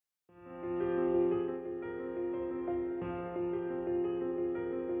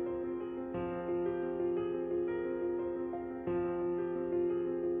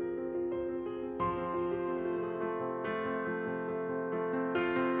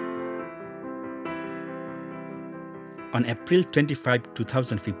On April 25,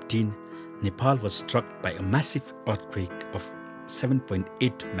 2015, Nepal was struck by a massive earthquake of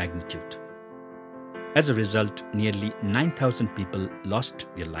 7.8 magnitude. As a result, nearly 9,000 people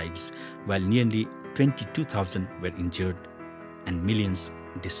lost their lives, while nearly 22,000 were injured and millions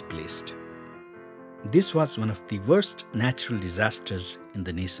displaced. This was one of the worst natural disasters in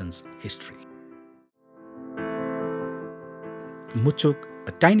the nation's history. Muchok,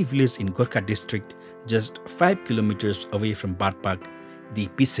 a tiny village in Gorkha district, just 5 kilometers away from Barpak, the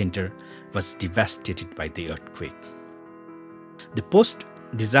epicenter, was devastated by the earthquake. The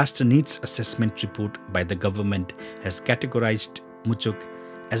post-disaster needs assessment report by the government has categorized Muchok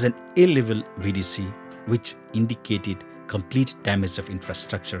as an A-level VDC, which indicated complete damage of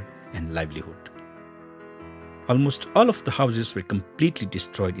infrastructure and livelihood. Almost all of the houses were completely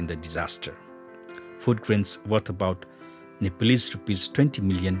destroyed in the disaster. Food grains worth about Nepalese rupees 20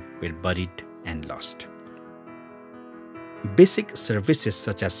 million were buried and lost. Basic services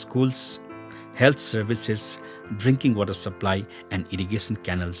such as schools, health services, drinking water supply and irrigation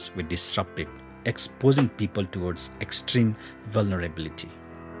canals were disrupted, exposing people towards extreme vulnerability.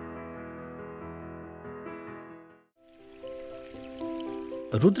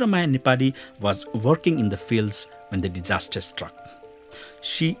 Rudramaya Nepali was working in the fields when the disaster struck.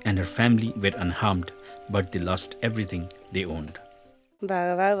 She and her family were unharmed, but they lost everything they owned.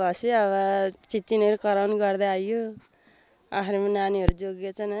 Their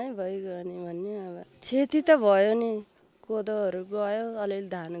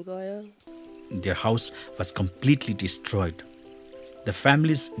house was completely destroyed. The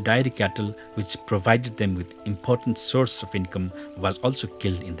family's dairy cattle, which provided them with important source of income, was also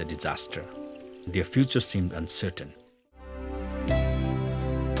killed in the disaster. Their future seemed uncertain.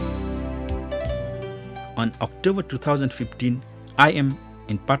 On October 2015, IM,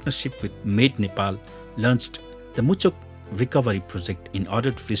 in partnership with Made Nepal, launched the Muchok Recovery Project in order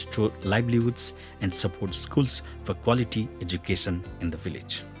to restore livelihoods and support schools for quality education in the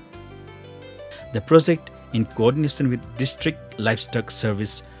village. The project, in coordination with District Livestock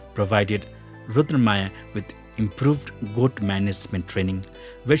Service, provided Rudramaya with improved goat management training,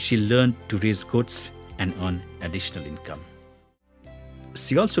 where she learned to raise goats and earn additional income.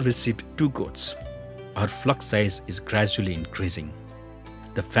 She also received 2 goats. Her flock size is gradually increasing.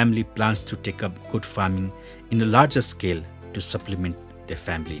 The family plans to take up goat farming in a larger scale to supplement their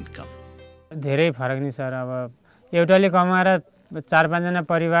family income. धेरै फरक नि sir, अब एउटाले कमाएर 4-5 जना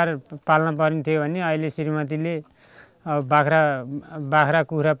परिवार पाल्न पर्ने भने अहिले श्रीमतीले बाख्रा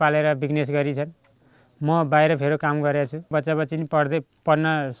कुखुरा पालेर बिजनेस गरिछन्। म बाहिर फेरि काम गरेको छु। बच्चा-बच्ची नि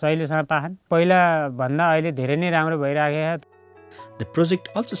पढ्न सहिलेसँग पाछन्। पहिला भन्दा अहिले धेरै नै राम्रो भइराखेको छ। The project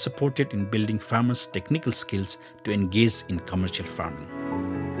also supported in building farmers' technical skills to engage in commercial farming.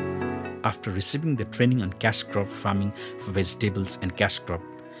 After receiving the training on cash crop farming for vegetables and cash crop,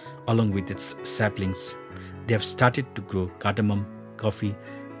 along with its saplings, they have started to grow cardamom, coffee,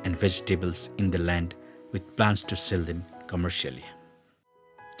 and vegetables in the land with plans to sell them commercially.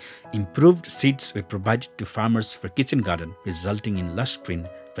 Improved seeds were provided to farmers for kitchen garden, resulting in lush green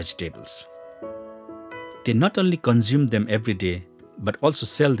vegetables. They not only consume them every day, but also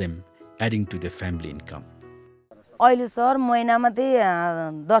sell them, adding to their family income. अहिले sir महिनामा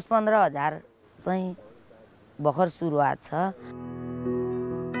चाहिँ 10-15 हजार चाहिँ भर्खर सुरुवात छ.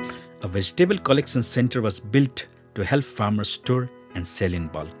 A vegetable collection center was built to help farmers store and sell in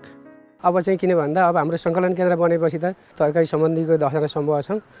bulk. अब चाहिँ किन भन्दा अब हाम्रो संकलन केन्द्र बनेपछि त तरकारी सम्बन्धीको 10 जना समूह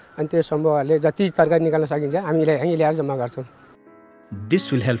छन् अनि त्यो समूहहरूले जति तरकारी निकाल्न सकिन्छ हामी ल्याएर जम्मा गर्छौं.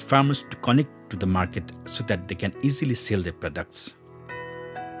 This will help farmers to connect to the market so that they can easily sell their products.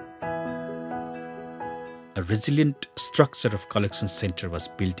 A resilient structure of collection center was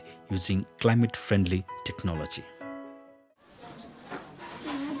built using climate-friendly technology.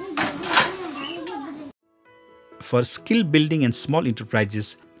 For skill building and small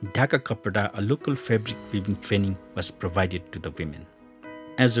enterprises, Dhaka Kapada, a local fabric weaving training, was provided to the women.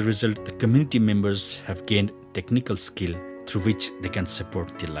 As a result, the community members have gained technical skill through which they can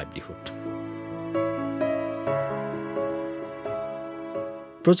support their livelihood.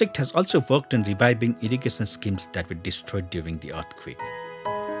 Project has also worked on reviving irrigation schemes that were destroyed during the earthquake.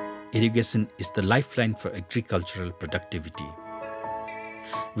 Irrigation is the lifeline for agricultural productivity.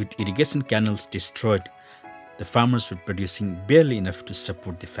 With irrigation canals destroyed, the farmers were producing barely enough to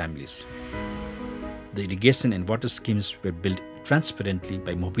support their families. The irrigation and water schemes were built transparently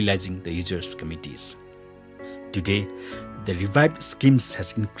by mobilizing the users' committees. Today, the revived schemes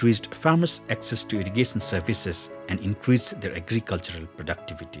has increased farmers' access to irrigation services and increased their agricultural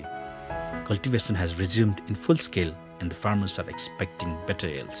productivity. Cultivation has resumed in full scale and the farmers are expecting better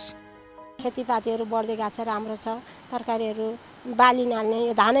yields. खेतीपातीहरू बढ्दै गएको छ, राम्रो छ। तरकारीहरू बाली हाल्ने,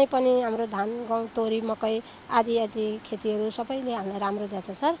 यो धानै पनि हाम्रो धान, गहुँ, तोरी, मकै आदि खेतीहरू सबैले हामीलाई राम्रो दिएको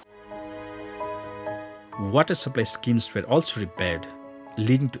छ sir. Water supply schemes were also repaired,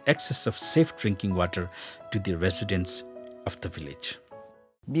 leading to access of safe drinking water to the residents of the village.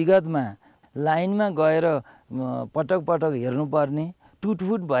 विगतमा लाइनमा गएर पटक पटक हेर्नुपर्ने,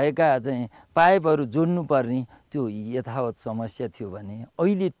 टुटफुट भएका चाहिँ पाइपहरू जोड्नुपर्ने त्यो यथावत समस्या थियो भने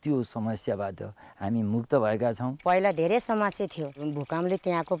अहिले त्यो समस्याबाट हामी मुक्त भएका छौँ। पहिला धेरै समस्या थियो, भूकम्पले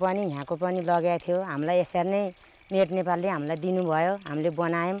त्यहाँको पनि यहाँको पनि लगेको थियो। हामीलाई यसरी नै मेट नेपालले हामीलाई दिनुभयो, हामीले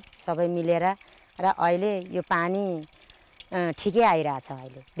बनायौँ सबै मिलेर, र अहिले यो पानी ठिकै आइरहेछ,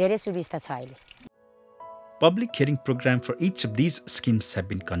 अहिले धेरै सुविस्ता छ। अहिले Public hearing program for each of these schemes have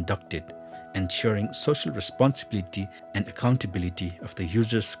been conducted, ensuring social responsibility and accountability of the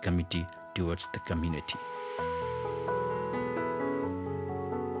users committee towards the community.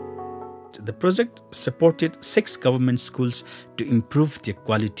 The project supported 6 government schools to improve their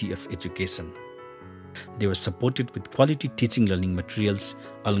quality of education. They were supported with quality teaching learning materials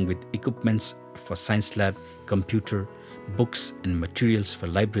along with equipments for science lab, computer, books and materials for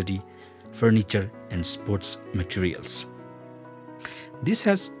library, furniture and sports materials. This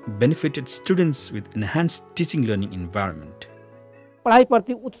has benefited students with enhanced teaching learning environment.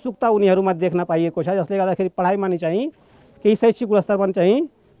 पढाइप्रति उत्सुकता उनीहरुमा देख्न पाइएको छ, जसले गर्दाखेरि पढाइमा नि चाहिँ केही शैक्षिक गुणस्तर पनि चाहिँ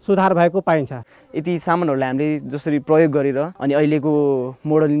सुधार भएको पाइन्छ। यति सामानहरुलाई हामीले जसरी प्रयोग गरेर अनि अहिलेको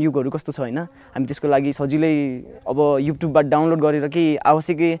मोडर्न युगहरु कस्तो छ हैन, हामी त्यसको लागि सजिलै अब युट्युबबाट डाउनलोड गरेर के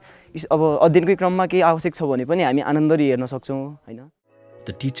आवश्यक अब अध्ययनको क्रममा के आवश्यक छ भने पनि हामी आनन्दले हेर्न सक्छौं हैन।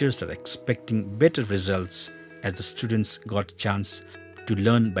 The teachers are expecting better results as the students got a chance to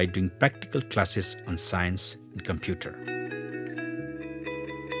learn by doing practical classes on science and computer.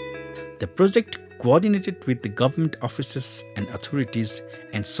 The project coordinated with the government offices and authorities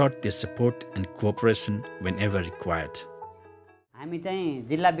and sought their support and cooperation whenever required. हामी चाहिँ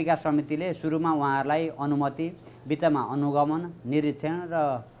जिल्ला विकास समितिले सुरुमा उहाँहरुलाई अनुमति, बिचमा अनुगमन, निरीक्षण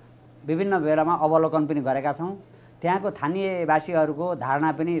र विभिन्न बेलामा अवलोकन पनि गरेका छौं। त्यहाँको स्थानीयवासीहरुको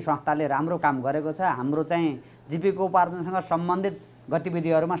धारणा पनि संस्थाले राम्रो काम गरेको छ, हाम्रो चाहिँ जीविकोपार्जनसँग सम्बन्धित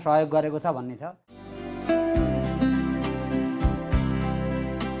गतिविधिहरुमा सहयोग गरेको छ भन्ने छ।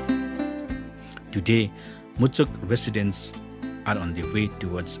 Today, Muchok residents are on their way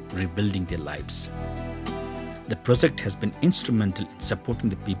towards rebuilding their lives. The project has been instrumental in supporting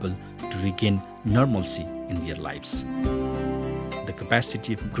the people to regain normalcy in their lives. The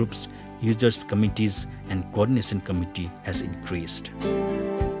capacity of groups, users, committees, and coordination committee has increased.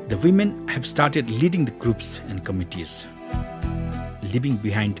 The women have started leading the groups and committees. Leaving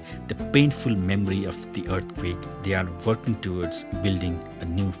behind the painful memory of the earthquake, they are working towards building a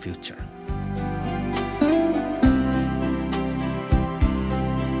new future.